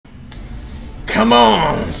Come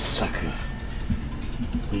on, sucker.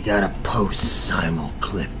 We got a post-simul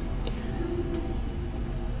clip.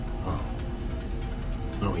 Oh.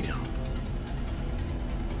 No, we don't.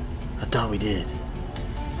 I thought we did.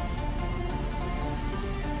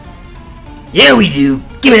 Yeah, we do.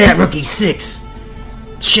 Give me that rookie 6.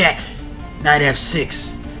 Check. Knight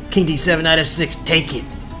F6. King D7, Knight F6. Take it.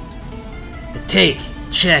 The take.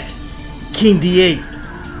 Check. King D8.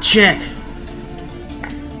 Check.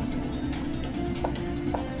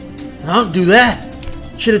 Don't do that.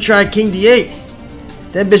 Should have tried King D8.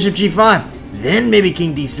 Then Bishop G5. Then maybe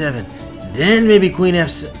King D7. Then maybe Queen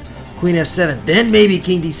F7. Then maybe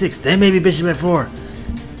King D6. Then maybe Bishop F4.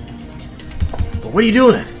 But what are you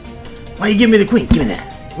doing? Why you giving me the queen? Give me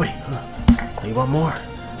that. Wait. Oh, you want more?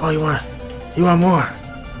 Oh, you want more?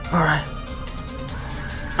 All right.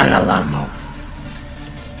 I got a lot of mo.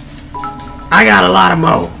 I got a lot of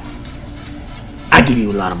mo. I give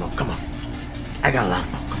you a lot of mo. Come on. I got a lot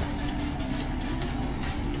of mo. Come on.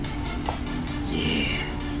 Yeah.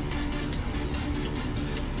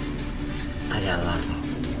 I got a lot of mo.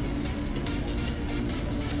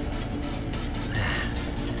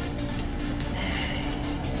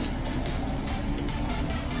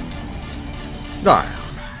 Alright.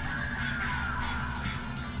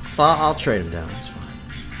 I'll trade him down. That's fine.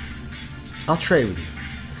 I'll trade with you.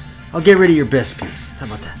 I'll get rid of your best piece. How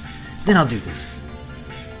about that? Then I'll do this.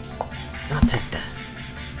 I'll take that.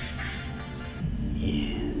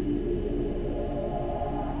 Yeah.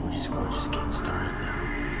 We're just getting started now.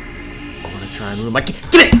 I want to try and move my... Give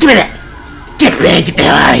me that! Get the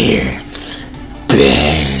hell out of here!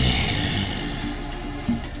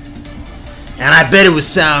 And I bet it was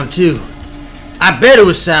sound too.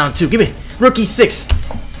 Give me rookie 6.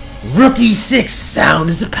 Rookie 6. Sound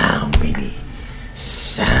as a pound, baby.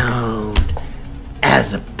 Sound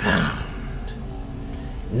as a pound.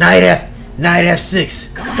 Knight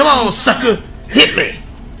F6. Come on, sucker. Hit me.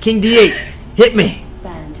 King D8. Hit me.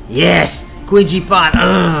 Yes. Queen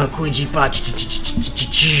G5. Queen G5.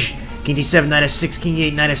 King D7. Knight F6. King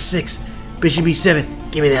E8. Knight F6. Bishop E7.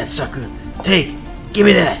 Give me that, sucker. Take. Give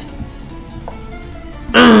me that.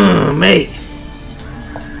 Mate.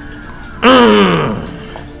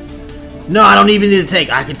 No, I don't even need to take.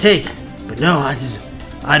 I can take, but no,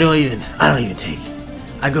 I don't even take.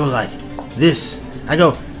 I go like this. I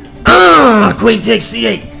go, Queen takes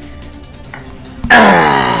C8.